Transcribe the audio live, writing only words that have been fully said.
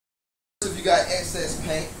you got excess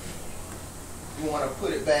paint, you want to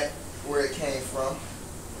put it back where it came from.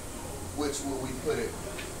 Which will we put it?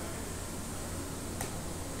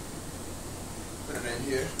 Put it in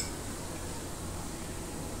here.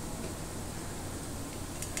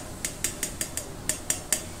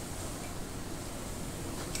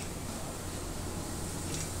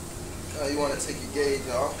 Now you want to take your gauge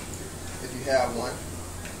off if you have one.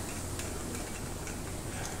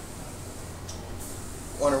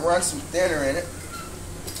 Want to run some thinner in it.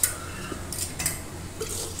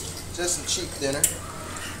 Just some cheap thinner.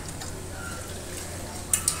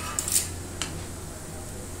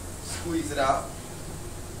 Squeeze it out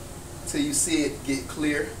till you see it get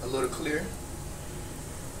clear, a little clear.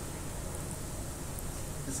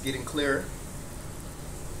 It's getting clearer.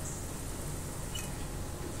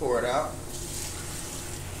 Pour it out.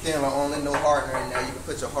 Thinner only, no hardener in there. You can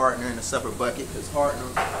put your hardener in a separate bucket because hardener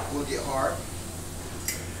will get hard.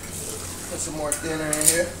 Put some more thinner in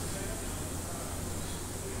here.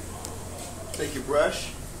 Take your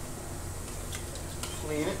brush,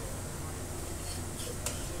 clean it,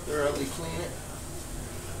 thoroughly clean it.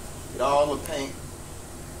 Get all the paint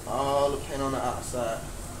on the outside,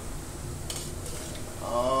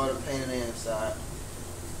 all the paint on the inside.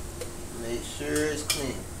 Make sure it's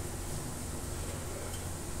clean.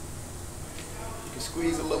 You can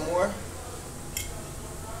squeeze a little more,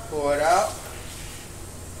 pour it out.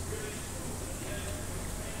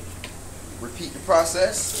 Repeat the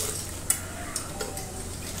process.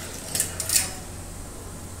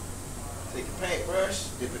 Take a paintbrush,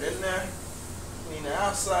 dip it in there, clean the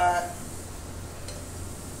outside,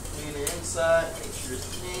 clean the inside, make sure it's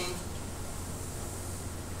clean.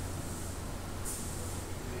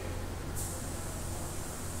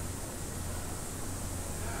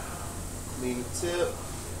 Clean the tip.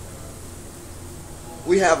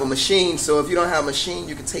 We have a machine, so if you don't have a machine,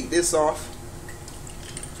 you can take this off.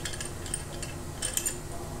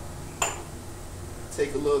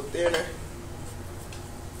 Take a little thinner.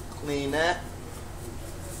 Clean that.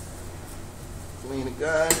 Clean the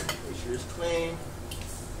gun. Make sure it's clean.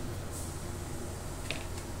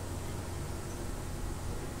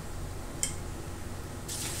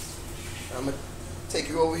 I'm going to take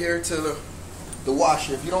you over here to the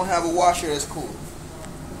washer. If you don't have a washer, that's cool.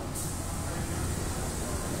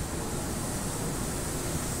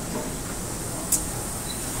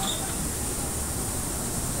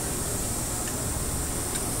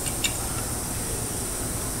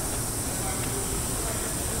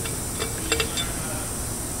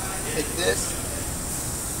 Take this,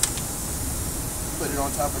 put it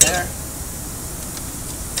on top of there.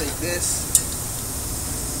 Take this,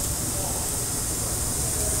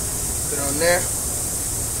 put it on there.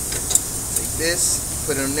 Take this,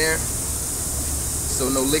 put it on there, so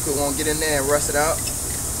no liquid won't get in there and rust it out.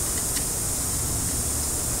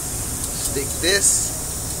 Stick this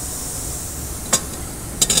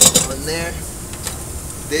on there,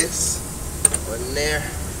 this on there.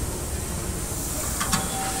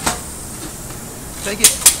 Take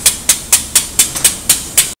it.